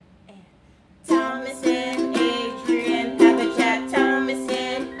Thomas and Adrian have a chat. Thomas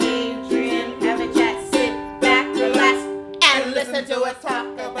and Adrian have a chat. Sit back, relax, and listen to us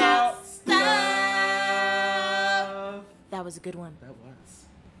talk about stuff. That was a good one. That was.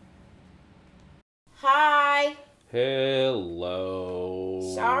 Hi.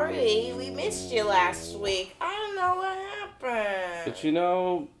 Hello. Sorry, we missed you last week. I don't know what happened. But you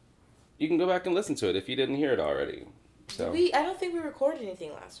can go back and listen to it if you didn't hear it already. So. I don't think we recorded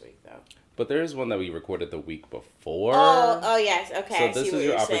anything last week, though. But there is one that we recorded the week before. Oh yes, okay. So this is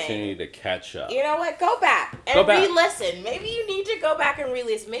your opportunity to catch up. You know what? Go back and re-listen. Maybe you need to go back and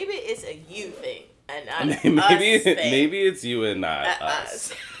re-listen. Maybe it's a you thing and not us thing. Maybe it's you and not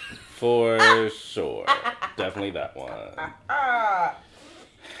us. For sure. Definitely that one.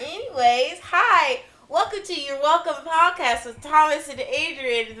 Anyways, hi. Welcome to your Welcome Podcast with Thomas and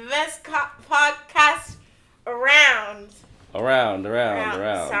Adrian, the best podcast around. Around.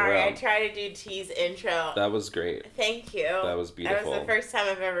 Sorry, I tried to do T's intro. That was great. Thank you. That was beautiful. That was the first time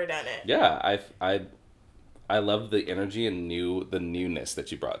I've ever done it. Yeah, I love the energy and the newness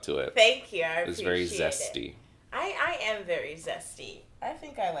that you brought to it. Thank you. I appreciate it. It's very zesty. I am very zesty. I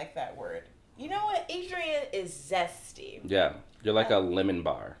think I like that word. You know what? Adrian is zesty. Yeah, you're like a lemon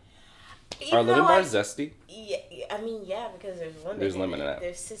bar. Are lemon bars zesty? Yeah, because there's lemon. There's lemon in it.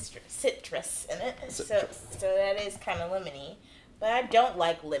 There's citrus in it. So that is kind of lemony. But I don't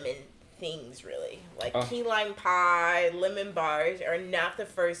like lemon things really. Like key lime pie, lemon bars are not the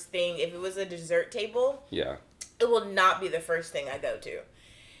first thing. If it was a dessert table, yeah, it will not be the first thing I go to.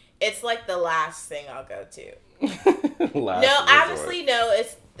 It's like the last thing I'll go to. Obviously no.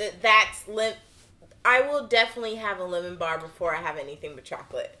 I will definitely have a lemon bar before I have anything but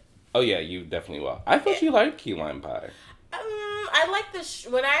chocolate. Oh yeah, you definitely will. I thought you liked key lime pie. I like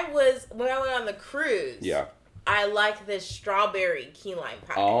when I went on the cruise. Yeah. I like this strawberry key lime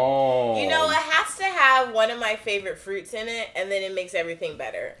pie. Oh. You know, it has to have one of my favorite fruits in it, and then it makes everything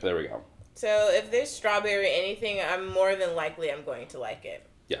better. There we go. So if there's strawberry anything, I'm more than likely I'm going to like it.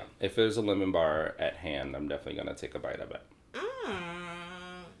 Yeah, if there's a lemon bar at hand, I'm definitely gonna take a bite of it.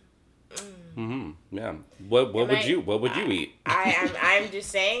 Yeah. What would you eat? I'm just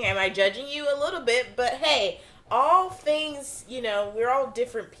saying. Am I judging you a little bit? But hey, all things, we're all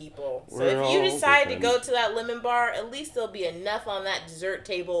different people. So if you decide to go to that lemon bar, at least there'll be enough on that dessert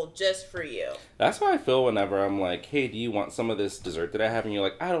table just for you. That's how I feel whenever I'm like, hey, do you want some of this dessert that I have? And you're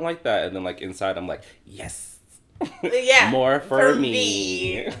like, I don't like that. And then like inside, I'm like, yes. Yeah. More for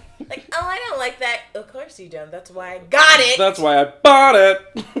me. Like, oh, I don't like that. Of course you don't. That's why I got it. That's why I bought it.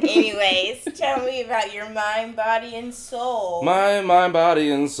 Anyways, tell me about your mind, body, and soul. My mind, body,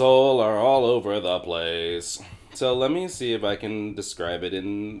 and soul are all over the place. So let me see if I can describe it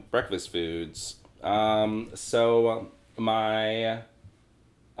in breakfast foods. So my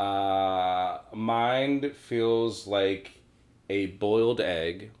mind feels like a boiled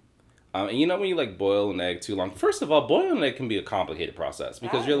egg. And you know when you like boil an egg too long? First of all, boiling an egg can be a complicated process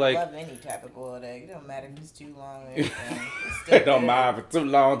because you're like... I love any type of boiled egg. It don't matter if it's too long or it don't matter if it's too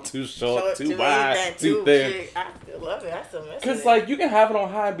long, too short, too wide, too thin. I still love it. I still miss it. Because like you can have it on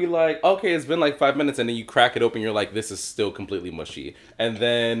high and be like, okay, it's been like 5 minutes, and then you crack it open, you're like, this is still completely mushy. And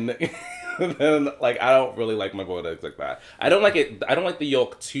then... like I don't really like my boiled eggs like that. I don't like the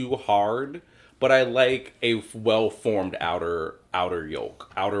yolk too hard, but I like a well-formed outer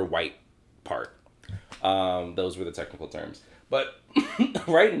yolk, outer white part. Those were the technical terms. But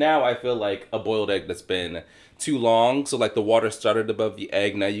right now I feel like a boiled egg that's been too long. So like the water started above the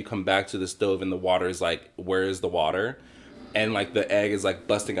egg. Now you come back to the stove and the water is like, where is the water? And like the egg is like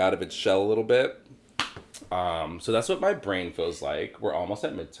busting out of its shell a little bit. So that's what my brain feels like. We're almost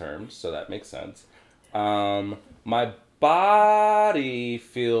at midterms, so that makes sense. My body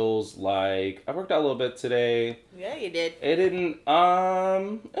feels like I worked out a little bit today. Yeah, you did. It didn't. It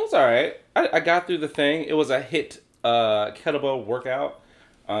was all right. I got through the thing. It was a HIIT kettlebell workout.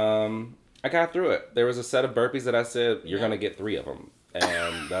 I got through it. There was a set of burpees that I said you're gonna get 3 of them,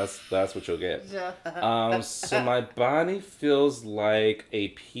 and that's what you'll get. So my body feels like a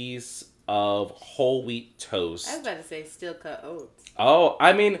piece of whole wheat toast. I was about to say steel cut oats. Oh,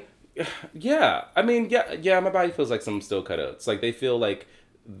 I mean. Yeah. My body feels like some steel cut oats. Like they feel like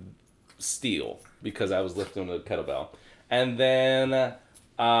steel because I was lifting the kettlebell. And then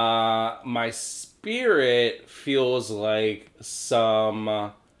my spirit feels like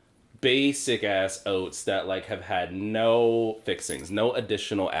some basic ass oats that like have had no fixings, no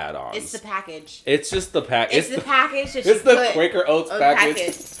additional add-ons. It's the package. It's just the package. It's the package. It's the Quaker Oats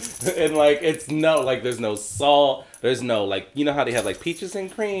package. And like there's no salt. There's no, like, you know how they have, like, peaches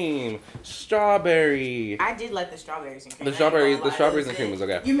and cream, strawberry. I did like the strawberries and cream. The strawberries and cream was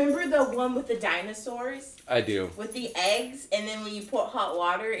okay. You remember the one with the dinosaurs? I do. With the eggs, and then when you put hot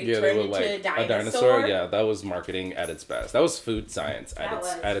water, it turned into like a dinosaur. Yeah, that was marketing at its best. That was food science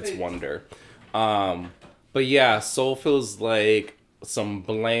at its wonder. But yeah, Soul feels like some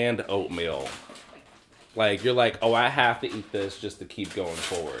bland oatmeal. Like, you're like, oh, I have to eat this just to keep going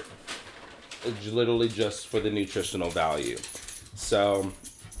forward. It's literally just for the nutritional value. So,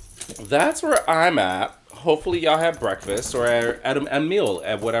 that's where I'm at. Hopefully y'all had breakfast or at a meal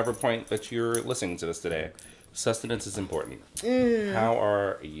at whatever point that you're listening to this today. Sustenance is important. How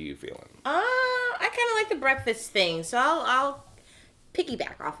are you feeling? I kind of like the breakfast thing, so I'll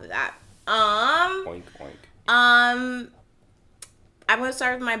piggyback off of that. Oink, oink. I'm gonna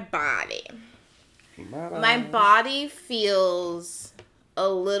start with my body. My body feels a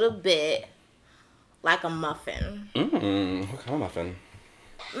little bit like a muffin. What kind of muffin?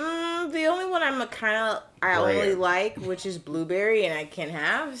 The only one I only like, which is blueberry, and I can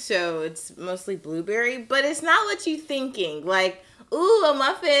have, so it's mostly blueberry. But it's not what you thinking. Like, ooh, a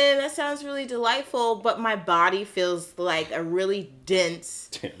muffin, that sounds really delightful, but my body feels like a really dense.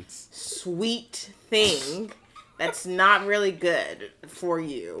 Sweet thing that's not really good for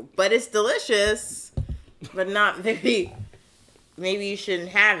you. But it's delicious, but not very... Maybe you shouldn't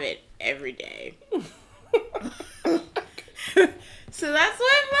have it every day. So that's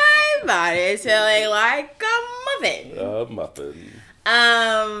what my body is feeling like, a muffin. A muffin.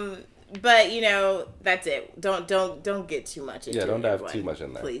 But you know, that's it. Don't get too much into it. Yeah, don't dive too much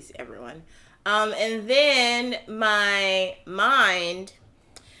in there. Please, everyone. And then my mind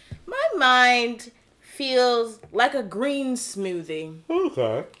feels like a green smoothie.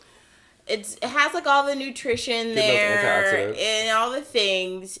 Okay. It has like all the nutrition there and all the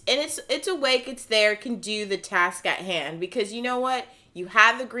things, and it's awake, it's there, can do the task at hand, because you know what, you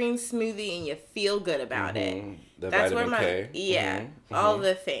have the green smoothie and you feel good about it. That's where my all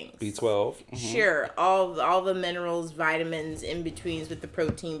the things, B12, sure, all the minerals, vitamins, in betweens with the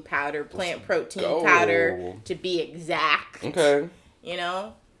protein powder, plant protein powder to be exact. Okay, you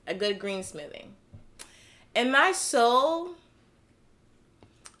know, a good green smoothie, and my soul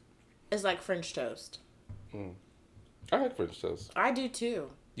is like French toast. I like French toast. I do too.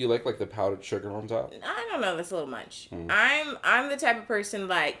 You like the powdered sugar on top? I don't know, that's a little much. I'm the type of person,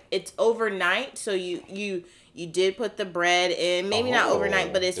 like, it's overnight, so you did put the bread in, maybe not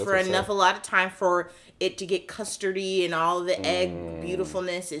overnight, but it's for a lot of time for it to get custardy, and all the egg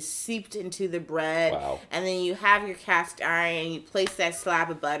beautifulness is seeped into the bread. Wow. And then you have your cast iron, and you place that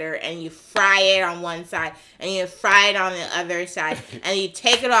slab of butter, and you fry it on one side, and you fry it on the other side, and you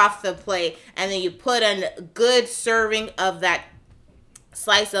take it off the plate, and then you put a good serving of that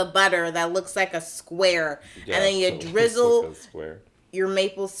slice of butter that looks like a square, and then you drizzle your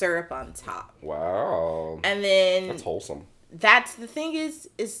maple syrup on top. Wow. And then that's wholesome. That's the thing, is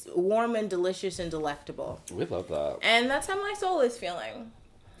warm and delicious and delectable. We love that. And that's how my soul is feeling.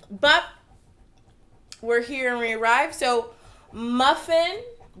 But we're here and we arrived. So muffin,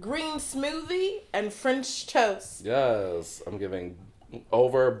 green smoothie, and French toast. Yes, I'm giving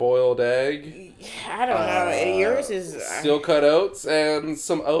over boiled egg. I don't know. Yours is steel cut oats and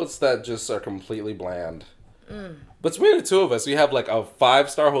some oats that just are completely bland. Between the two of us, we have like a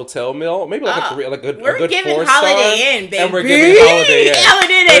 5-star hotel meal, maybe like a good 4-star. We're giving Holiday Inn, baby. And we're giving Holiday Inn.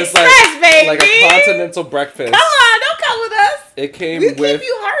 Holiday Inn Express, baby. Like a continental breakfast. Come on, don't come with us. It came with. We keep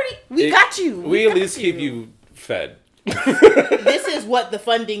you hearty. We got you. We at least keep you fed. This is what the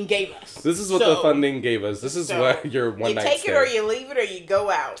funding gave us. This is what the funding gave us. This is what your one night stay. You take it or you leave it or you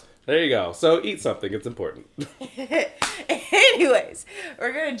go out. There you go. So eat something. It's important. Anyways,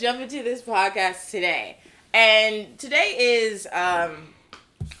 we're going to jump into this podcast today. And today is,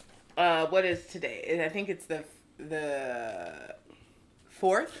 what is today? I think it's the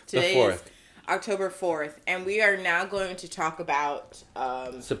 4th. Today is October 4th. And we are now going to talk about...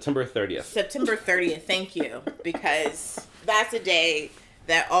 September 30th. September 30th, thank you. Because that's a day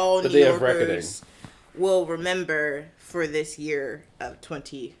that all New Yorkers will remember for this year of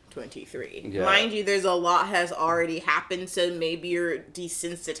 2023. Yeah. Mind you, there's a lot has already happened, so maybe you're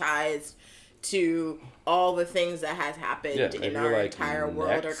desensitized to all the things that has happened in our entire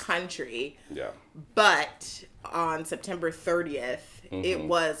world or country. Yeah. But on September 30th, it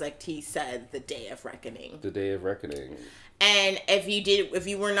was, like T said, the day of reckoning. The day of reckoning. And if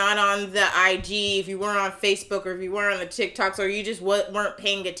you were not on the IG, if you weren't on Facebook, or if you weren't on the TikToks, or you just weren't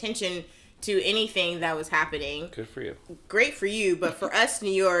paying attention to anything that was happening. Good for you. Great for you. But for us, New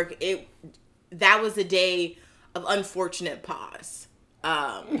York, that was a day of unfortunate pause.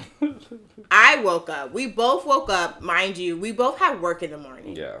 I woke up. We both woke up, mind you. We both have work in the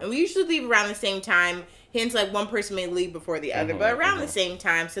morning. Yeah. And we usually leave around the same time. Hence, like, one person may leave before the other, but around the same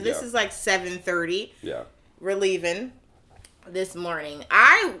time. So this is like 7:30. Yeah. We're leaving this morning.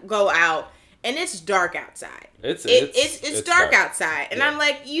 I go out and it's dark outside. It's dark outside. And I'm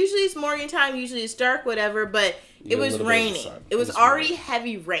like, usually it's morning time, usually it's dark, whatever, but it was raining. It was already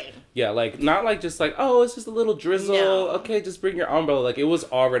heavy rain. Yeah, like, not like just like, oh, it's just a little drizzle. No. Okay, just bring your umbrella. Like, it was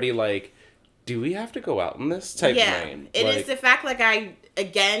already like, do we have to go out in this type of rain? It is the fact, like, I,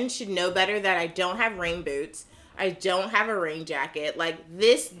 again, should know better that I don't have rain boots. I don't have a rain jacket. Like,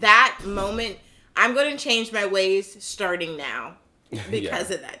 that moment, I'm going to change my ways starting now because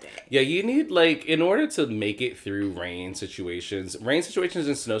of that day. Yeah, you need, like, in order to make it through rain situations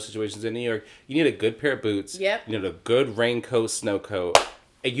and snow situations in New York, you need a good pair of boots. Yep. You need a good raincoat, snow coat.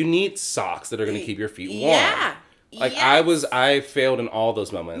 And you need socks that are going to keep your feet warm. Yeah. Like, yes. I failed in all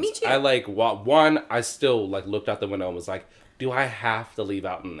those moments. Me too. I, like, I still, like, looked out the window and was like, do I have to leave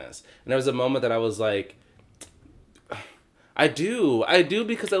out in this? And there was a moment that I was like, I do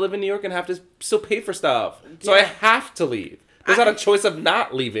because I live in New York and have to still pay for stuff. So I have to leave. There's not a choice of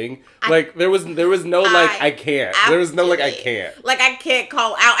not leaving. There was no I can't. There was no I can't. Like, I can't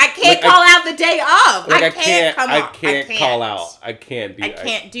call out. I can't call out the day of. Like, I can't come I out. can't call out. I can't do it. I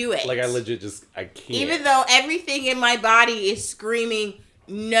can't do it. Like, I legit just, I can't. Even though everything in my body is screaming,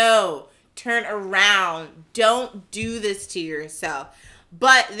 no, turn around. Don't do this to yourself.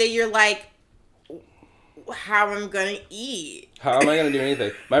 But then you're like, how am I going to eat? How am I going to do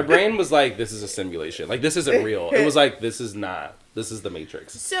anything? My brain was like, this is a simulation. Like, this isn't real. It was like, this is not. This is the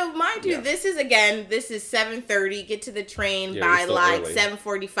Matrix. So, mind you, this is 7:30. Get to the train by early.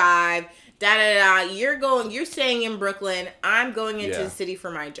 7:45. You're staying in Brooklyn. I'm going into the city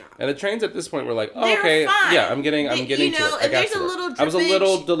for my job. And the trains at this point were like, oh, okay. Fine. Yeah, I'm getting to it. And there's a little drippage. I was a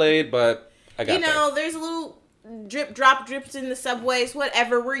little delayed, but I got there. There's a little drips in the subways,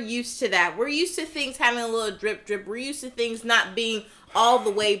 whatever. We're used to that. We're used to things having a little drip. We're used to things not being all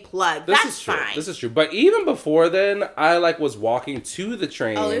the way plugged. That's fine. This is true. But even before then, I was walking to the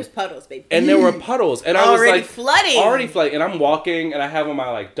train. Oh, there's puddles, baby. And there were puddles. And I was already flooding. And I'm walking and I have on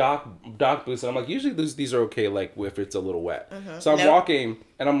my dock boots. And I'm like, usually these are okay, like if it's a little wet. Mm-hmm. So I'm walking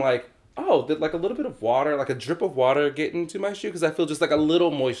and I'm like, oh, did a little bit of water, like a drip of water get into my shoe? Because I feel just like a little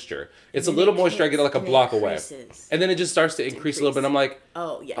moisture. It's a little moisture. I get a block away. And then it just starts to increase a little bit. And I'm like,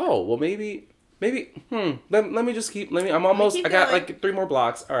 oh, yeah. Oh, well, maybe, let me just keep, I got 3 more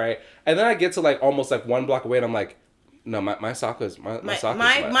blocks. All right. And then I get to almost 1 block away and I'm like, no, my sock is, my sock is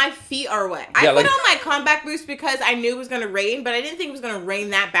wet. My feet are wet. I put on my combat boots because I knew it was going to rain, but I didn't think it was going to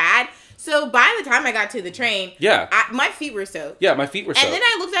rain that bad. So by the time I got to the train, my feet were soaked. Yeah, my feet were soaked. And then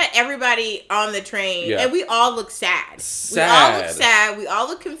I looked at everybody on the train, and we all looked sad. We all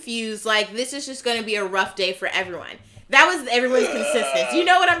looked confused. Like, this is just going to be a rough day for everyone. That was everyone's consistency. You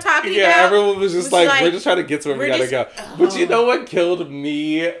know what I'm talking about? Yeah, everyone was just like, we're just trying to get to where we gotta go. But you know what killed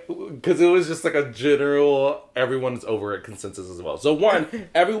me? Because it was just a general, everyone's over it consensus as well. So one,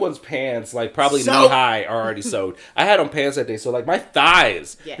 everyone's pants, probably knee-high, are already soaked. I had on pants that day, so my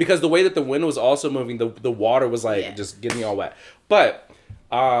thighs, because the way that the wind was also moving, the water was just getting all wet. But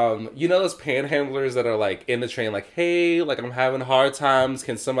those panhandlers that are in the train, hey, I'm having hard times.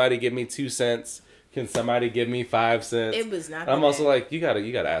 Can somebody give me 2 cents? Can somebody give me 5 cents? It was not. I'm also you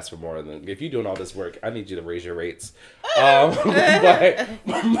gotta ask for more than if you're doing all this work. I need you to raise your rates. But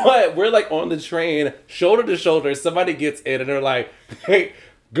we're on the train, shoulder to shoulder. Somebody gets in and they're like, "Hey,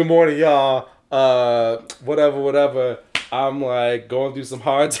 good morning, y'all. Whatever. I'm going through some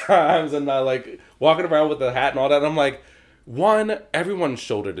hard times and I walking around with a hat and all that. And I'm like, one, everyone's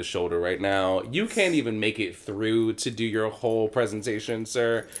shoulder to shoulder right now. You can't even make it through to do your whole presentation,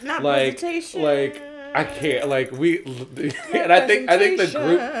 sir. Not presentation. I can't. And I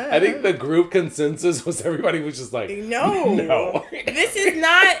think the group consensus was everybody was just like, no. This is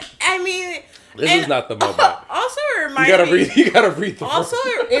not. I mean, this is not the moment. Also, it reminds me. You gotta read the room. Also,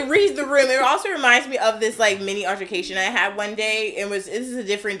 it reads the room. It also reminds me of this mini altercation I had one day. This is a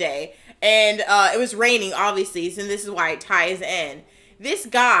different day. And it was raining, obviously, and this is why it ties in. This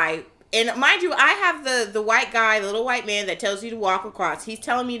guy, and mind you, I have the white guy, the little white man that tells you to walk across. He's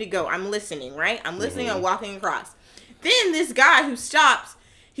telling me to go. I'm listening, right? I'm listening. I'm walking across. Then this guy who stops,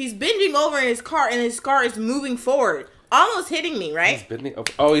 he's bending over in his car, and his car is moving forward, almost hitting me, right? He's bending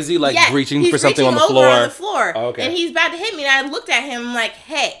over. Oh, is he reaching for something on the floor? On the floor. Oh, okay. And he's about to hit me, and I looked at him like,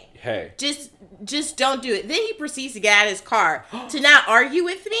 hey. Just don't do it. Then he proceeds to get out of his car to not argue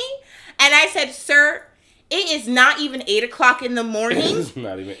with me. And I said, sir, It is not even 8 o'clock in the morning. It's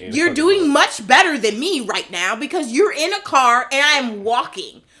not even 8 You're doing much better than me right now because you're in a car and I am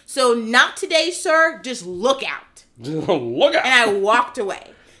walking. So not today, sir. Just look out. Look out. And I walked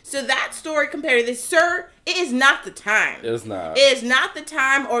away. So that story compared to this, sir, it is not the time. It's not. It is not the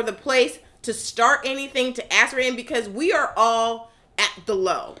time or the place to start anything, to ask for anything, because we are all at the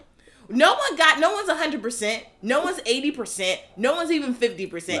low. No one's 100%. No one's 80%. No one's even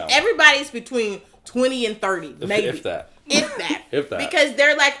 50%. No. Everybody's between 20 and 30, maybe. If that. If that. If that. Because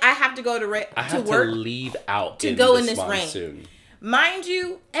they're like, I have to go to work. I have to leave out to go in this rain. Mind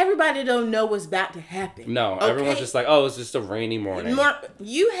you, everybody don't know what's about to happen. No, okay? Everyone's just like, oh, it's just a rainy morning.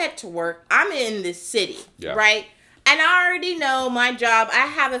 You head to work. I'm in this city, right? And I already know my job. I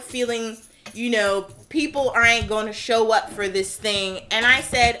have a feeling, people aren't going to show up for this thing. And I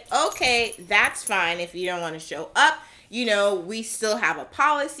said, okay, that's fine if you don't want to show up. We still have a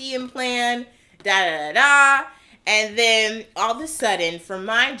policy in plan, da-da-da-da. And then all of a sudden, for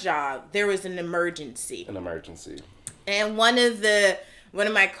my job, there was an emergency. And one of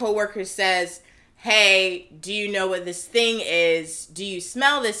my coworkers says, hey, do you know what this thing is? Do you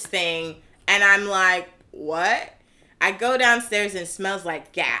smell this thing? And I'm like, what? I go downstairs and it smells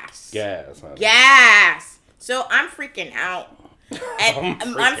like gas. Gas. So I'm freaking out. And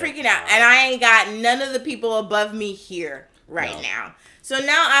I'm freaking out. And I ain't got none of the people above me here right now. So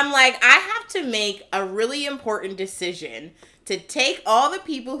now I'm like, I have to make a really important decision to take all the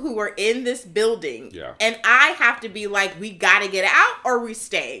people who are in this building. And I have to be like, we got to get out or we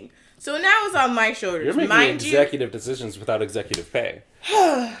staying. So now it's on my shoulders. You're making executive decisions without executive pay.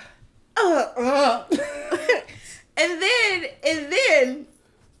 And then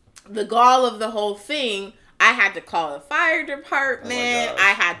the gall of the whole thing, I had to call the fire department.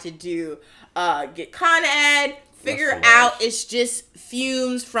 I had to get Con Ed, figure out it's just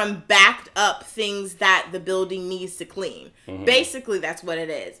fumes from backed up things that the building needs to clean. Mm-hmm. Basically, that's what it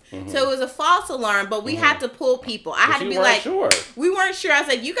is. Mm-hmm. So it was a false alarm, but we had to pull people. I had to be like, we weren't sure. I was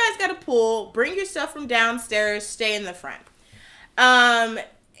like, you guys got to pull, bring your stuff from downstairs, stay in the front.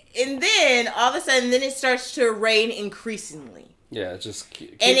 And then all of a sudden, then it starts to rain increasingly. Yeah, it just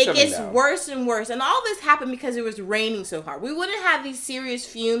keeps and it gets worse and worse. And all this happened because it was raining so hard. We wouldn't have these serious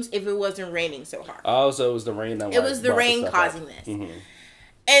fumes if it wasn't raining so hard. Oh, so it was the rain that it was the rain causing this. Mm-hmm.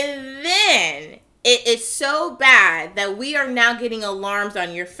 And then it's so bad that we are now getting alarms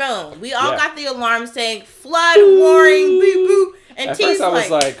on your phone. We all got the alarm saying flood warning, beep boop. And at first I was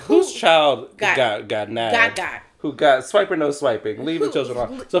like, whose child got nagged? Got. Who got swiper no swiping? Leave the children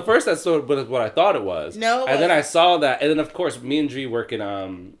alone. So first that's sort of what I thought it was. No. And then I saw that, and then of course me and G work in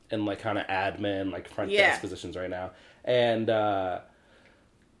like kind of admin, like front desk positions right now, and so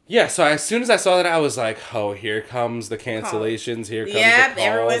as soon as I saw that, I was like, oh, here comes the cancellations, here comes the calls,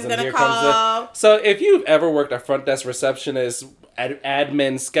 everyone's gonna call. So if you've ever worked a front desk receptionist,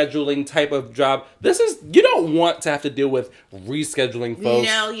 admin scheduling type of job, you don't want to have to deal with rescheduling folks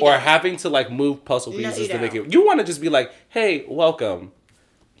or having to like move puzzle pieces to make it. You want to just be like, hey, welcome.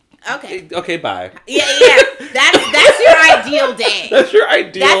 Okay, bye. Yeah. That's your ideal day. That's your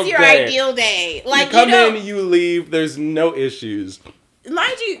ideal day. Like you come in, you leave. There's no issues.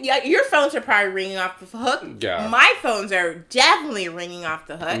 Mind you, your phones are probably ringing off the hook. Yeah. My phones are definitely ringing off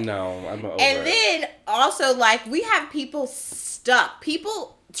the hook. No, I'm over And then also, like, we have people stuck.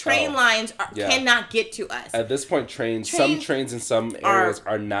 Train lines cannot get to us. At this point, some trains in some areas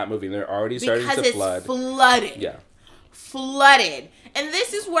are not moving. They're already starting to flood. Because it's flooded. Yeah. Flooded. And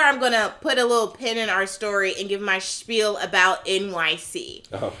this is where I'm going to put a little pin in our story and give my spiel about NYC.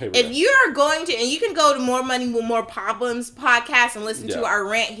 If you are going to, and you can go to More Money with More Problems podcast and listen to our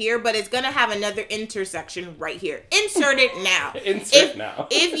rant here, but it's going to have another intersection right here. Insert it now.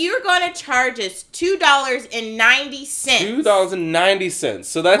 If you're going to charge us $2.90. $2.90.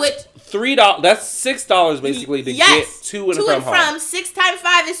 So that's $3. That's $6 basically to get to and from home. 6 times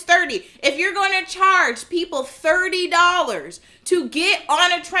 5 is 30. If you're going to charge people $30 to get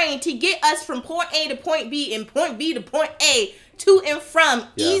on a train to get us from point A to point B and point B to point A to and from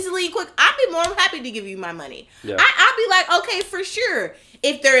easily and quick, I'd be more happy to give you my money. Yeah. I'd be like, okay, for sure.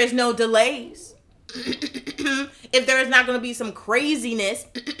 If there is no delays, if there is not going to be some craziness,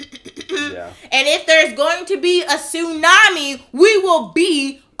 and if there's going to be a tsunami, we will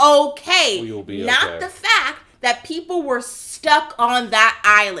be okay. We will be not the fact that people were stuck on that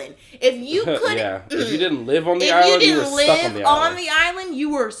island. If you couldn't, if you didn't live on the island, you were stuck on the island. You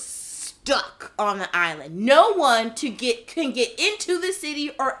were stuck on the island. No one can get into the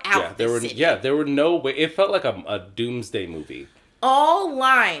city or out the city. There were no way. It felt like a doomsday movie. All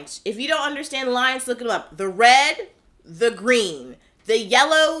lines. If you don't understand lines, look them up. The red, the green, the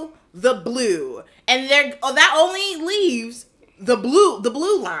yellow, the blue. And that only leaves the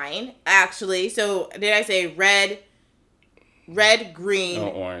blue line, actually. So did I say red, green,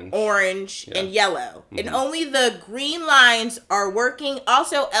 orange, and yellow. Mm-hmm. And only the green lines are working.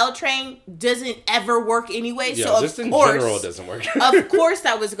 Also, L train doesn't ever work anyway. Yeah, so just in general it doesn't work. Of course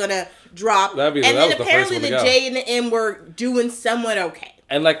that was going to drop. And then apparently the J and the M were doing somewhat okay.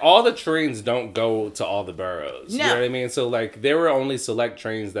 And, like, all the trains don't go to all the boroughs. No. You know what I mean? So, like, there were only select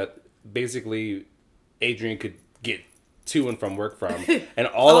trains that basically Adrian could get to and from work from. And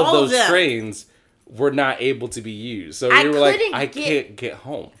all of those trains were not able to be used. So you were like, I can't get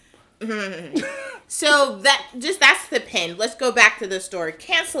home. Mm-hmm. So that's the pin. Let's go back to the story.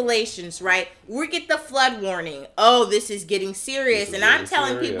 Cancellations, right? We get the flood warning. Oh, this is getting serious. And I'm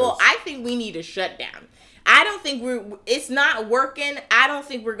telling people, I think we need a shutdown. I don't think it's not working. I don't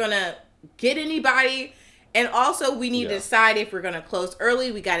think we're going to get anybody. And also, we need to decide if we're going to close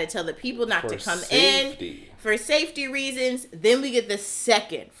early. We got to tell the people not to come in for safety reasons. Then we get the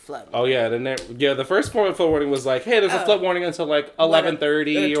second flood warning. Oh, yeah. The first flood warning was like, hey, there's a flood warning until like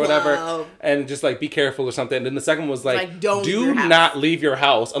 11:30 or whatever. And just like, be careful or something. And then the second was like do not leave your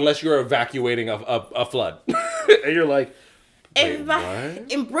house unless you're evacuating a flood. And you're like, wait, what?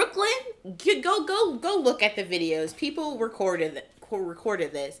 In Brooklyn, go look at the videos. People recorded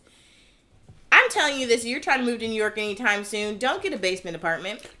this. I'm telling you this, you're trying to move to New York anytime soon, don't get a basement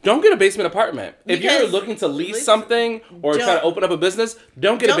apartment. Don't get a basement apartment. If you're looking to lease something or try to open up a business,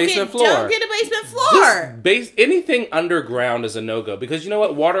 don't get a basement floor. Don't get a basement floor. Anything underground is a no-go because you know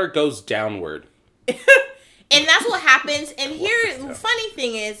what? Water goes downward. And that's what happens. And here, the funny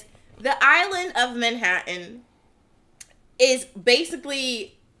thing is, the island of Manhattan is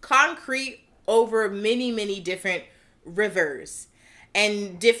basically concrete over many, many different rivers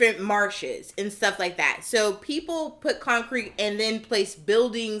and different marshes and stuff like that. So people put concrete and then place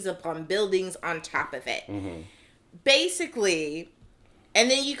buildings upon buildings on top of it. Mm-hmm. Basically,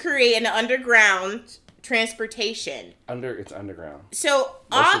 and then you create an underground transportation. It's underground. So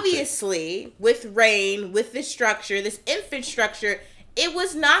obviously, with rain, with this infrastructure, it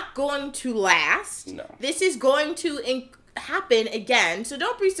was not going to last. No. This is going to happen again. So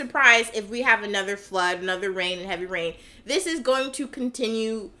don't be surprised if we have another flood, another rain and heavy rain. This is going to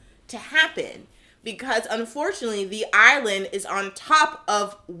continue to happen because unfortunately the island is on top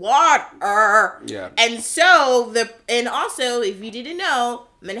of water. Yeah. And so and also if you didn't know,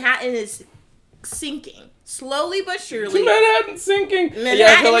 Manhattan is sinking. Slowly but surely. Manhattan's sinking.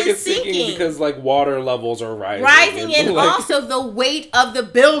 I feel like it's sinking because like water levels are rising. And like, also the weight of the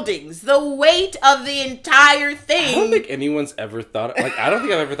buildings, the weight of the entire thing. I don't think anyone's ever thought. I don't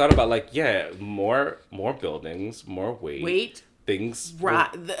think I've ever thought about more buildings, more weight. Things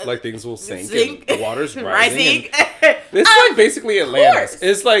things will sink. And the water's rising. It's like basically Atlantis.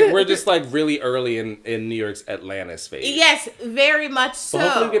 It's like we're just like really early in New York's Atlantis phase. Yes, very much so. But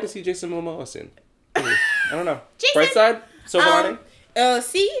hopefully we get to see Jason Momoa soon. I don't know. Bright side, silver lining.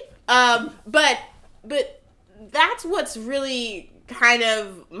 But that's what's really kind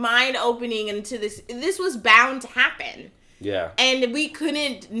of mind opening into this. This was bound to happen. Yeah. And we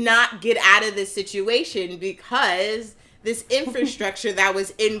couldn't not get out of this situation because this infrastructure that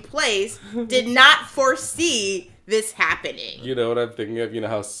was in place did not foresee this happening. You know what I'm thinking of? You know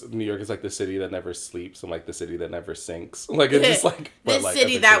how New York is like the city that never sleeps and like the city that never sinks? Like it's just like... This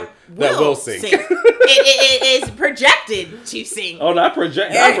city that will sink. It is projected to sink. Oh, not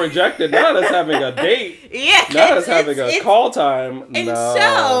projected. Not as having a date. Yeah. Not as having a call time. And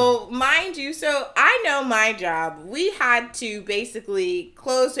so, mind you, I know my job. We had to basically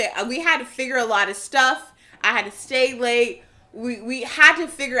close it. We had to figure a lot of stuff. I had to stay late. We had to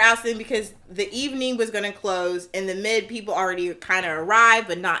figure out something because the evening was going to close and the mid people already kind of arrived,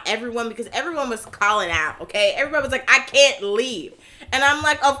 but not everyone because everyone was calling out, okay? Everybody was like, I can't leave. And I'm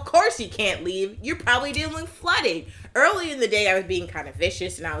like, of course you can't leave. You're probably dealing with flooding. Early in the day, I was being kind of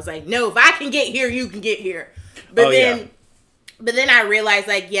vicious and I was like, no, if I can get here, you can get here. But then I realized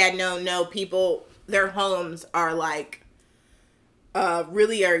like, no, people, their homes are like,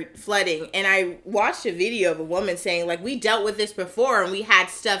 really are flooding. And I watched a video of a woman saying like, we dealt with this before and we had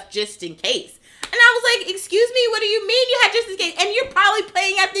stuff just in case. And I was like, excuse me, what do you mean you had just in case? And you're probably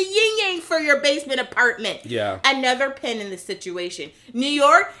playing at the yin-yang for your basement apartment. Yeah. Another pin in the situation. New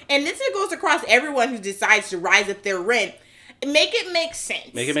York, and this goes across everyone who decides to rise up their rent. Make it make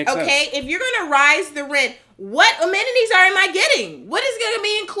sense. Make it make sense. Okay? If you're going to rise the rent, what amenities am I getting? What is going to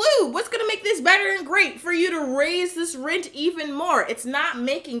be included? What's going to make this better and great for you to raise this rent even more? It's not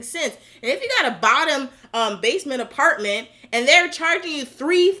making sense. And if you got a bottom basement apartment and they're charging you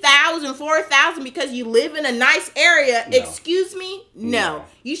 $3,000, $4,000 because you live in a nice area, excuse me? No.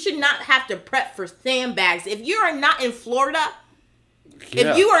 You should not have to prep for sandbags. If you are not in Florida,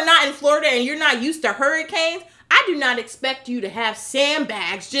 if you are not in Florida and you're not used to hurricanes, I do not expect you to have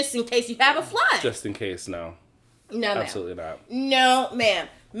sandbags just in case you have a flood. Just in case, no. No, ma'am. Absolutely not. No, ma'am.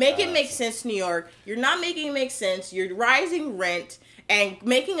 Make it make sense, New York. You're not making it make sense. You're rising rent and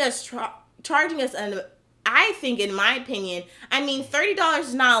making us charging us I think, in my opinion, I mean, $30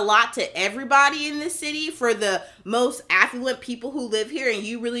 is not a lot to everybody in this city for the most affluent people who live here, and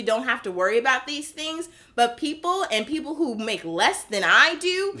you really don't have to worry about these things. But people who make less than I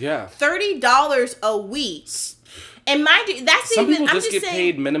do, $30 a week. And mind you, that's some even, people just get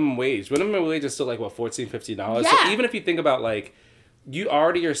paid minimum wage. Minimum wage is still like, what, $14, $15? Yeah. So even if you think about, like, you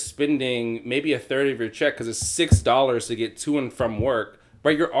already are spending maybe a third of your check because it's $6 to get to and from work,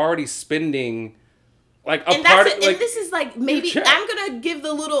 right? You're already spending... Like a part of, like, and this is like, maybe I'm gonna give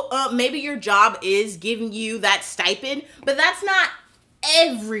the little maybe your job is giving you that stipend, but that's not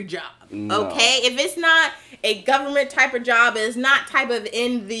every job. Okay, if it's not a government type of job, it's not type of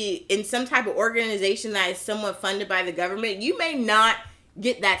in some type of organization that is somewhat funded by the government, you may not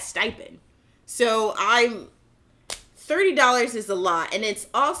get that stipend. So $30 is a lot, and it's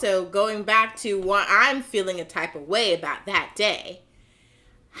also going back to why I'm feeling a type of way about that day.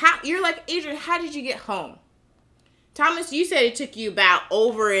 You're like, Adrian, how did you get home? Thomas, you said it took you about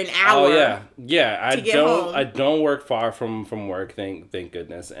over an hour. Oh yeah. I don't work far from work, thank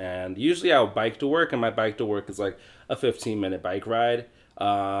goodness. And usually I'll bike to work, and my bike to work is like a 15-minute bike ride.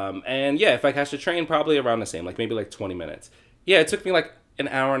 And yeah, if I catch the train, probably around the same, like maybe like 20 minutes. Yeah, it took me like an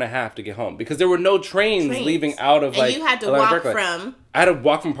hour and a half to get home because there were no trains leaving out of, like, and you had to walk from. I had to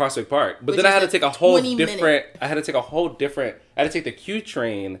walk from Prospect Park, but then I had to take a whole different. I had to take the Q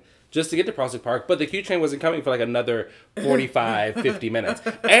train just to get to Prospect Park, but the Q train wasn't coming for like another 45, 50 minutes.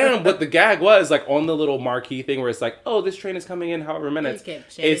 And what the gag was, like, on the little marquee thing where it's like, oh, this train is coming in however minutes.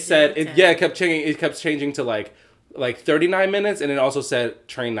 It said it kept changing. It kept changing to like 39 minutes, and it also said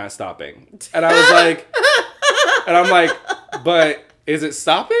train not stopping. And I was like, and I'm like, but is it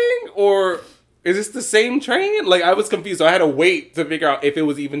stopping or is this the same train? Like, I was confused. So I had to wait to figure out if it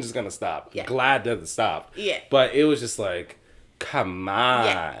was even just going to stop. Yeah. Glad that it stopped. Yeah. But it was just like, come on.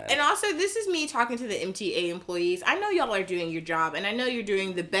 Yeah. And also, this is me talking to the MTA employees. I know y'all are doing your job, and I know you're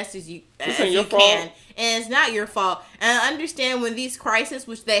doing the best as you can. And it's not your fault. And I understand when these crises,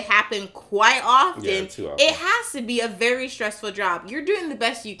 which they happen quite often, too often, it has to be a very stressful job. You're doing the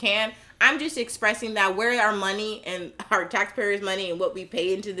best you can. I'm just expressing that where our money and our taxpayers' money and what we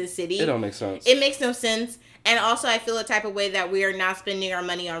pay into the city. It don't make sense. It makes no sense. And also, I feel a type of way that we are not spending our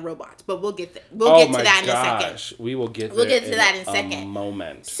money on robots. But we'll get We'll get to that in a second. We will get We'll get to that in a second.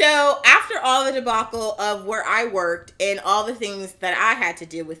 Moment. So, after all the debacle of where I worked and all the things that I had to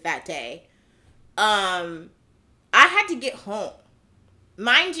deal with that day, I had to get home.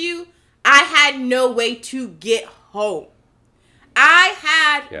 Mind you, I had no way to get home. I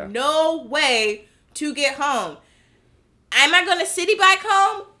had no way to get home. Am I going to city bike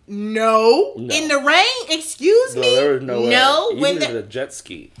home? No. In the rain? Excuse me? There was no way. No. You needed a jet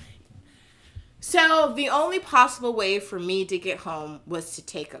ski. So, the only possible way for me to get home was to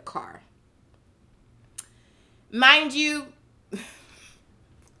take a car. Mind you,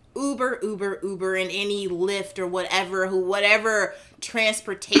 Uber, and any Lyft or whatever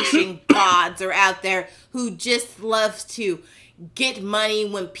transportation gods are out there who just loves to get money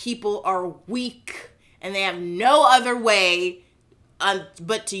when people are weak and they have no other way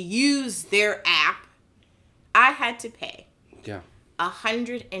but to use their app. I had to pay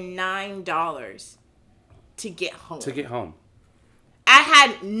 $109 to get home. I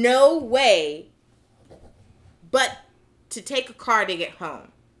had no way but to take a car to get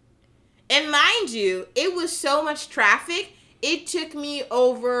home. And mind you, it was so much traffic. It took me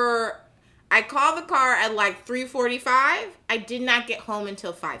over... I called the car at like 3:45. I did not get home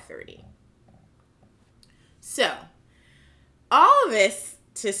until 5:30. So, all of this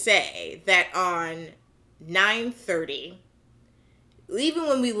to say that on 9:30, even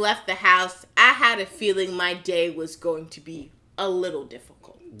when we left the house, I had a feeling my day was going to be a little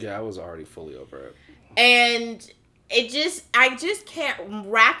difficult. Yeah, I was already fully over it. And I just can't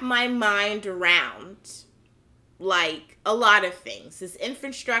wrap my mind around, like, a lot of things. This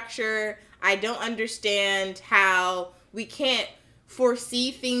infrastructure, I don't understand how we can't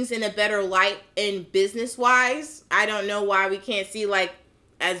foresee things in a better light in business wise. I don't know why we can't see, like,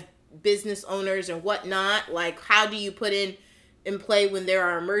 as business owners and whatnot, like, how do you put in play when there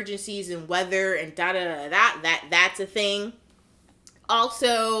are emergencies and weather and that's a thing.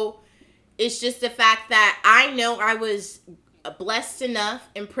 Also, it's just the fact that I know I was blessed enough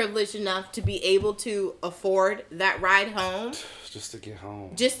and privileged enough to be able to afford that ride home. Just to get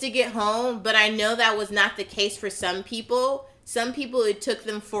home. But I know that was not the case for some people. Some people, it took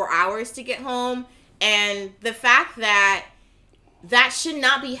them 4 hours to get home. And the fact that should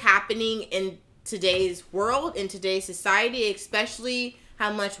not be happening in today's world, in today's society, especially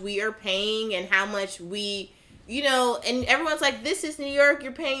how much we are paying and how much we, and everyone's like, this is New York,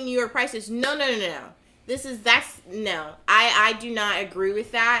 you're paying New York prices. No. I do not agree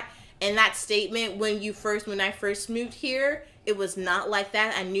with that. And that statement, when I first moved here, it was not like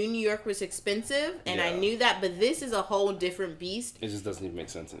that. I knew New York was expensive, and I knew that, but this is a whole different beast. It just doesn't even make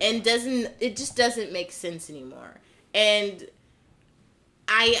sense anymore. And it just doesn't make sense anymore. And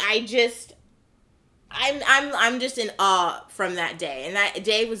I'm just in awe from that day. And that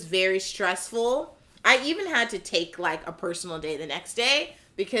day was very stressful. I even had to take, like, a personal day the next day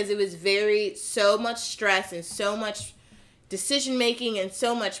because it was so much stress and so much decision making and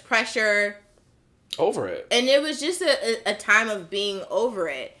so much pressure over it. And it was just a time of being over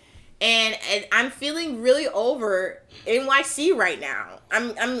it. And I'm feeling really over NYC right now.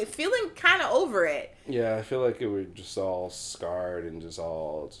 I'm feeling kind of over it. Yeah, I feel like it was just all scarred and just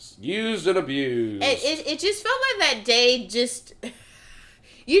used and abused. It just felt like that day just...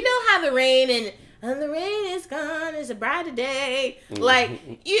 You know how the rain and the rain is gone, it's a brighter day. Like,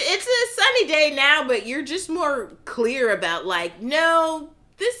 it's a sunny day now, but you're just more clear about, like, no,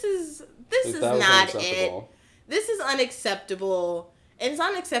 this is not it. This is unacceptable. And it's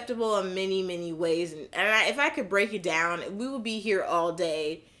unacceptable in many, many ways. And if I could break it down, we would be here all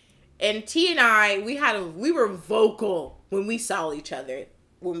day. And T and I, we were vocal when we saw each other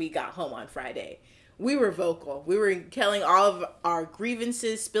when we got home on Friday. We were vocal. We were telling all of our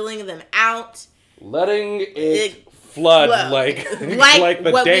grievances, spilling them out. Letting it flood like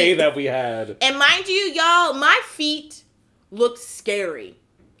the day that we had. And mind you, y'all, my feet looked scary.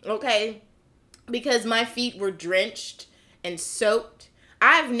 Okay? Because my feet were drenched and soaked.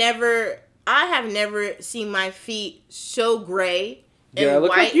 I have never seen my feet so gray and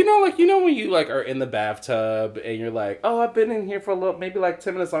look white. Like when you like are in the bathtub and you're like, oh, I've been in here for a little, maybe like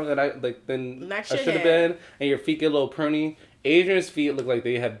 10 minutes longer than I should have been, and your feet get a little pruny. Adrian's feet look like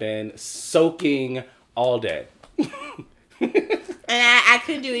they have been soaking all day. And I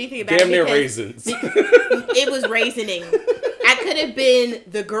couldn't do anything about it. Damn near raisins. It was raisioning. I could have been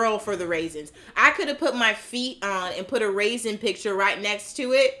the girl for the raisins. I could have put my feet on and put a raisin picture right next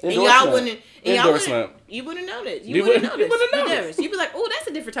to it. And y'all wouldn't. You wouldn't notice. You wouldn't notice. You'd be like, oh, that's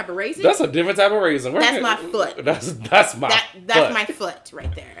a different type of raisin. That's a different type of raisin. That's my foot. That's my foot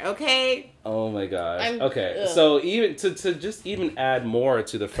right there. Okay. Oh my gosh. Okay. So even to just even add more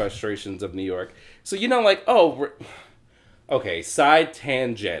to the frustrations of New York. So okay, side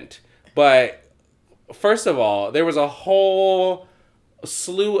tangent. But first of all, there was a whole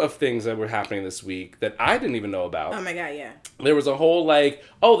slew of things that were happening this week that I didn't even know about. Oh my God, yeah. There was a whole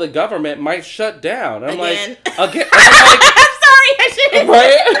the government might shut down. I'm again. Again. I'm sorry, I shouldn't.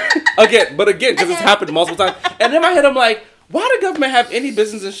 Right? Again, because it's happened multiple times. And in my head, I'm like, why the government have any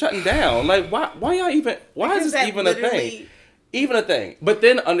business in shutting down? Like, why is this even a thing? Even a thing. But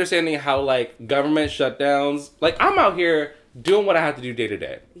then understanding how, government shutdowns, I'm out here doing what I have to do day to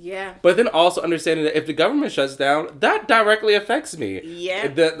day. Yeah. But then also understanding that if the government shuts down, that directly affects me. Yeah.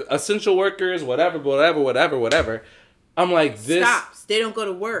 The essential workers, whatever. I'm like, this... Stops. They don't go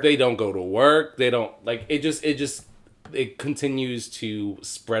to work. They don't go to work. They don't... It continues to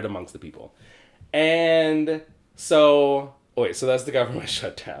spread amongst the people. And so... so that's the government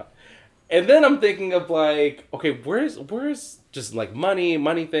shutdown. And then I'm thinking of okay, where's just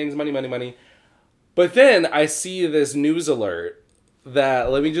money things. But then I see this news alert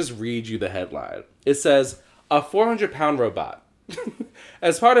that, let me just read you the headline. It says, a 400-pound robot.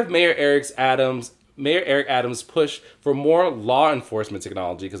 As part of Mayor Eric Adams' push for more law enforcement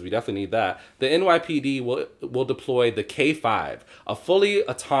technology, because we definitely need that, the NYPD will deploy the K5, a fully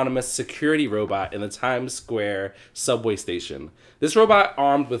autonomous security robot in the Times Square subway station. This robot,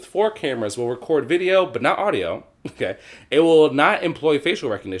 armed with 4 cameras, will record video, but not audio. Okay, it will not employ facial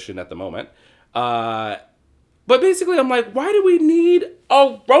recognition at the moment. But basically, I'm like, why do we need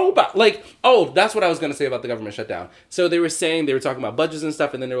a robot? That's what I was going to say about the government shutdown. So they were talking about budgets and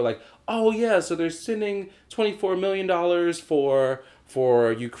stuff, and then they were like, oh yeah, so they're sending $24 million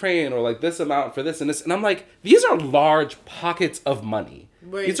for Ukraine, or like this amount for this and this. And I'm like, these are large pockets of money.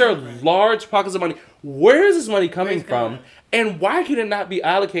 These are large pockets of money. Where is this money coming from? And why can it not be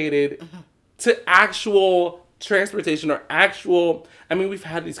allocated to actual transportation or actual... I mean, we've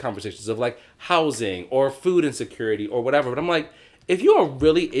had these conversations of like housing or food insecurity or whatever. But I'm like, if you are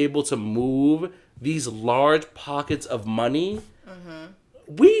really able to move these large pockets of money...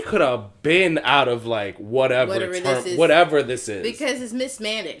 We could have been out of like whatever this is. Because it's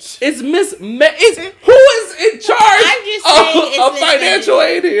mismanaged. Who is in charge of financial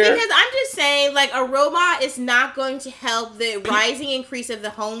aid here? Because I'm just saying, like, a robot is not going to help the rising increase of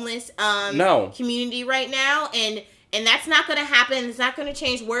the homeless community right now, and that's not going to happen. It's not going to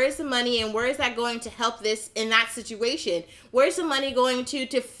change. Where is the money, and where is that going to help this in that situation? Where's the money going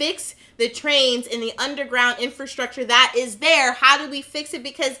to fix the trains and the underground infrastructure that is there? How do we fix it?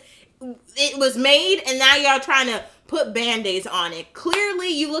 Because it was made, and now y'all trying to put Band-Aids on it. Clearly,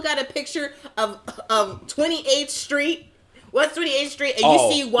 you look at a picture of 28th Street. What's 28th Street? And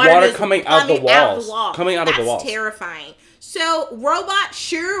you see water coming out the walls. Coming out of the walls. That's terrifying. So, robot,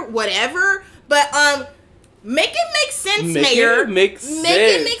 sure, whatever. But, make it make sense, Mayor. Make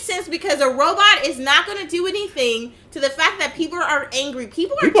it make sense, because a robot is not going to do anything to the fact that people are angry.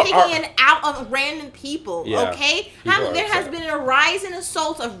 People are taking it out of random people, okay? There has been a rise in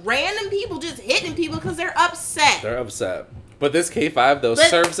assaults of random people just hitting people because they're upset. But this K5 though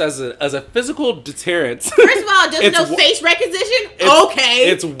serves as a physical deterrent. First of all, it doesn't know face recognition.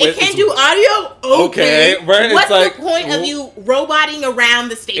 It can't do audio. Okay. What's the point of you roboting around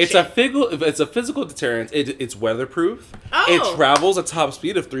the station? It's a physical deterrent. It's weatherproof. It travels at top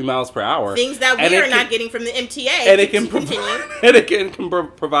speed of 3 miles per hour. Things that we are not getting from the MTA. And it can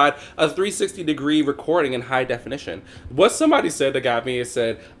provide a 360-degree recording in high definition. What somebody said that got me is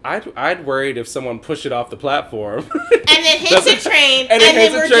I'd worried if someone pushed it off the platform and then hits a train and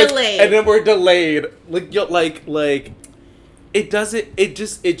then we're delayed. And then we're delayed. Like it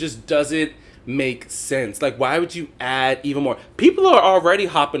just doesn't make sense. Like, why would you add even more? People are already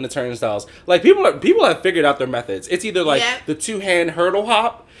hopping the turnstiles. Like, people have figured out their methods. It's either like the 2-hand hurdle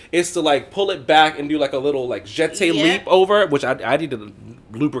hop. It's to like pull it back and do like a little like jeté leap over, which I need to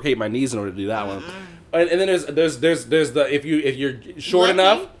lubricate my knees in order to do that one. And then there's the if you're short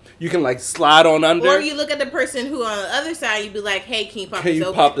enough, you can like slide on under. Or you look at the person who on the other side, you'd be like, hey, can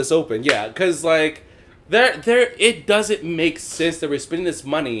you pop this open? Yeah, because like it doesn't make sense that we're spending this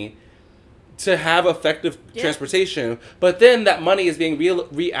money to have effective transportation, but then that money is being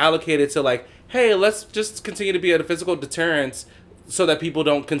reallocated to like, hey, let's just continue to be a physical deterrent so that people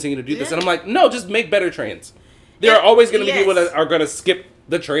don't continue to do this. And I'm like, no, just make better trains. There are always going to be people that are going to skip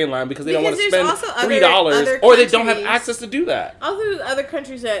the train line because they don't want to spend $3 or they don't have access to do that. Other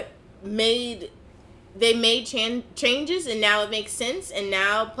countries that made changes and now it makes sense, and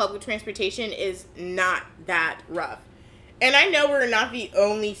now public transportation is not that rough. And I know we're not the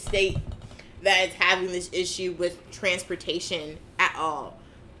only state that is having this issue with transportation at all,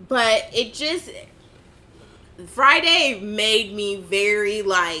 but it just... Friday made me very,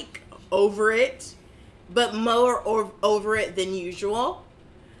 like, over it, but more over it than usual.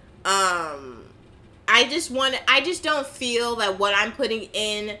 I just don't feel that what I'm putting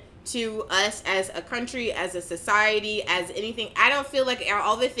in to us as a country, as a society, as anything, I don't feel like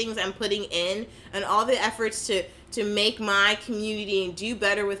all the things I'm putting in and all the efforts to make my community and do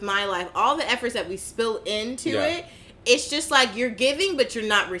better with my life, all the efforts that we spill into it, it's just like you're giving, but you're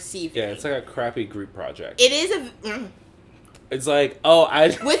not receiving. Yeah, it's like a crappy group project. It is It's like,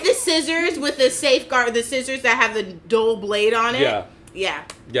 with the scissors, with the safeguard, the scissors that have the dull blade on it. Yeah.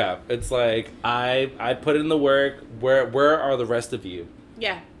 It's like I put in the work. Where are the rest of you?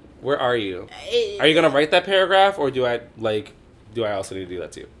 Yeah. Where are you? Are you gonna write that paragraph, or do I also need to do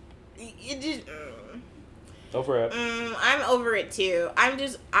that too? It just. Over it. I'm over it too. I'm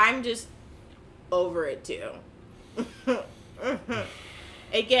just over it too.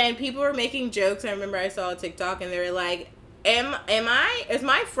 Again, people were making jokes. I remember I saw a TikTok and they were like, is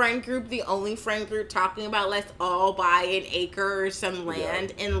my friend group the only friend group talking about let's all buy an acre or some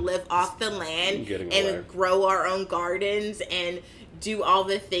land and live off the land and grow our own gardens and do all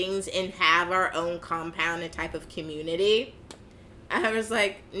the things and have our own compound and type of community? I was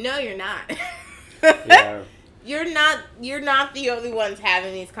like, no, you're not. Yeah. You're not the only ones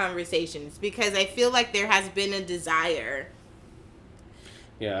having these conversations, because I feel like there has been a desire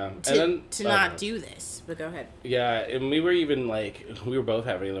to not do this. But go ahead. Yeah, and we were both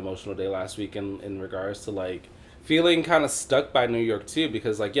having an emotional day last week in regards to like feeling kind of stuck by New York too,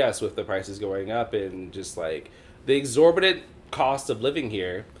 because like, yes, with the prices going up and just like the exorbitant cost of living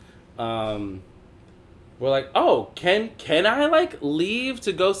here, we're like, oh, can I like leave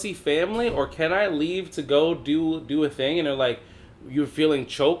to go see family, or can I leave to go do a thing? And they're like, you're feeling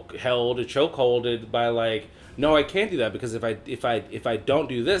chokeholded by like, no, I can't do that because if I don't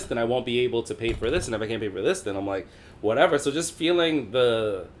do this, then I won't be able to pay for this, and if I can't pay for this, then I'm like, whatever. So just feeling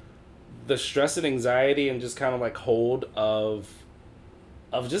the stress and anxiety and just kind of like hold of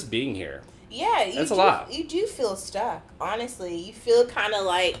just being here. Yeah, that's a lot. You do feel stuck. Honestly, you feel kind of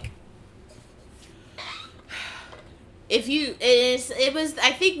like. It was,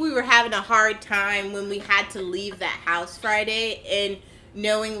 I think we were having a hard time when we had to leave that house Friday, and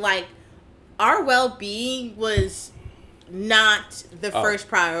knowing like our well-being was not the first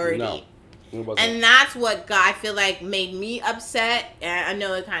priority. No, it wasn't. And that's what I feel like made me upset, and I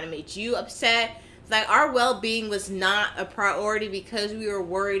know it kind of made you upset. Like our well-being was not a priority because we were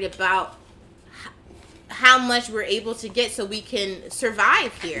worried about how much we're able to get so we can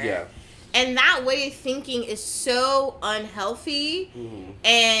survive here. Yeah. And that way of thinking is so unhealthy,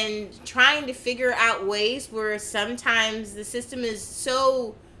 and trying to figure out ways where sometimes the system is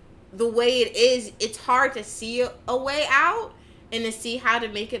so the way it is, it's hard to see a way out and to see how to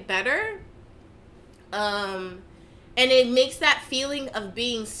make it better. And it makes that feeling of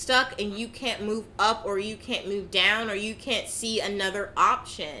being stuck and you can't move up or you can't move down or you can't see another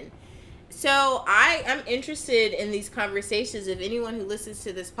option. So I am interested in these conversations. If anyone who listens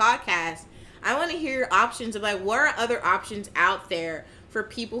to this podcast, I want to hear your options of like, what are other options out there for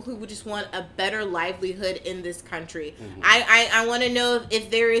people who would just want a better livelihood in this country? I want to know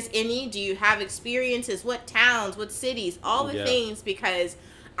if there is any. Do you have experiences? What towns? What cities? All the things, because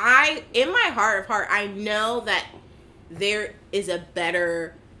in my heart of heart, I know that there is a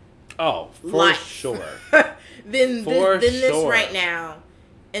better life sure than this right now.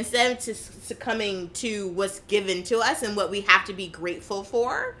 Instead of succumbing to what's given to us and what we have to be grateful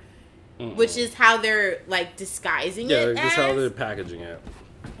for, which is how they're like disguising it. Yeah, that's how they're packaging it.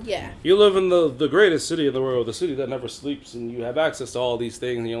 Yeah. You live in the greatest city in the world, the city that never sleeps, and you have access to all these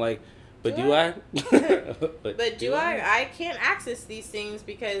things, and you're like, but do I? But do I? I can't access these things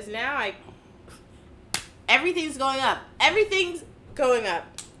because now everything's going up. Everything's going up.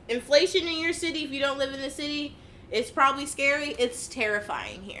 Inflation in your city, if you don't live in the city, it's probably scary. It's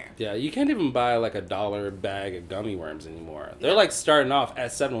terrifying here. Yeah, you can't even buy like $1 bag of gummy worms anymore. They're like starting off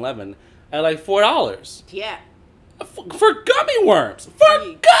at 7-Eleven at like $4. Yeah. For gummy worms.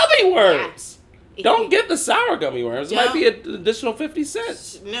 Gummy worms. Yeah. Don't get the sour gummy worms. It might be an additional 50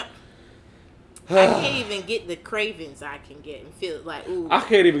 cents. No. I can't even get the cravings I can get and feel like, ooh. I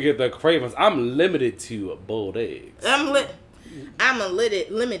can't even get the cravings. I'm limited to boiled eggs. I'm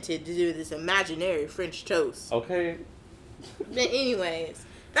limited to do this imaginary French toast. Okay. But anyways,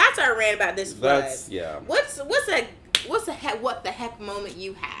 that's our rant about this flood. Yeah. What the heck moment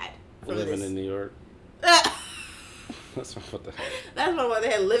you had from living this? in New York? That's what the heck. That's what the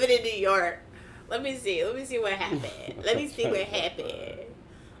heck. Living in New York. Let me see what happened.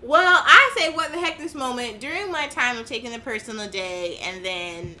 Well, I say what the heck this moment during my time of taking the personal day, and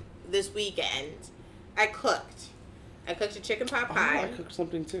then this weekend, I cooked. I cooked a chicken pot pie. I cooked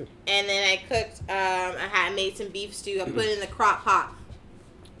something too. And then I cooked. I had made some beef stew. I put it in the crock pot.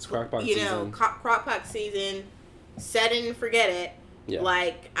 It's crock pot season. You know, crock pot season. Set it and forget it. Yeah.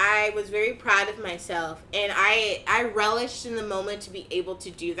 Like, I was very proud of myself, and I relished in the moment to be able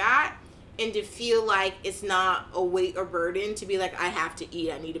to do that, and to feel like it's not a weight or burden to be like, I have to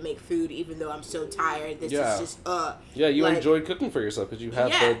eat, I need to make food, even though I'm so tired. This is just Yeah, you enjoy cooking for yourself because you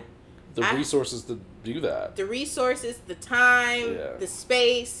have the resources to do that. The resources, the time, the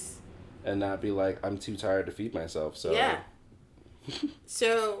space, and not be like, I'm too tired to feed myself. So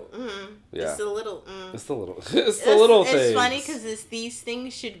So, yeah, it's the little. It's the little. It's the little things. It's funny because these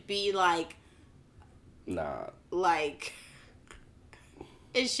things should be like. Nah. Like.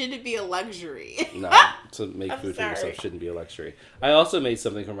 It shouldn't be a luxury. No, to make food for yourself shouldn't be a luxury. I also made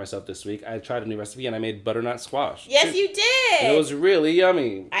something for myself this week. I tried a new recipe and I made butternut squash. Yes, you did. And it was really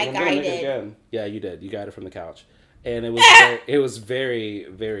yummy. I'm gonna make it again. Yeah, you did. You got it from the couch, and it was very,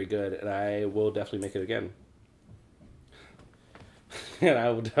 very good. And I will definitely make it again. And I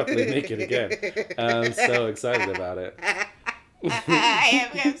will definitely make it again. I'm so excited about it. I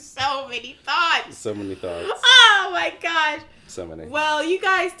have so many thoughts. So many thoughts. Oh my gosh. So many. Well, you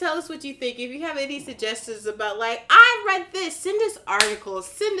guys tell us what you think. If you have any suggestions about, like, I read this, send us articles,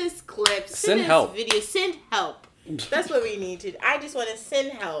 send us clips, send us help. Videos, send help. That's what we need to do. I just want to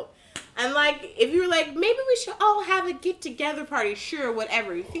send help. And, like, if you're like, maybe we should all have a get-together party, sure,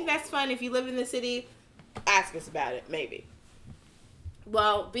 whatever. You think that's fun? If you live in the city, ask us about it, maybe.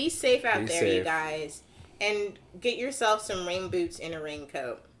 Well, be safe out there, you guys. And get yourself some rain boots and a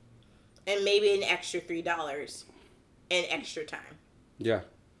raincoat. And maybe an extra $3 in extra time. Yeah.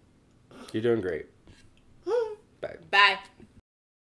 You're doing great. Bye. Bye.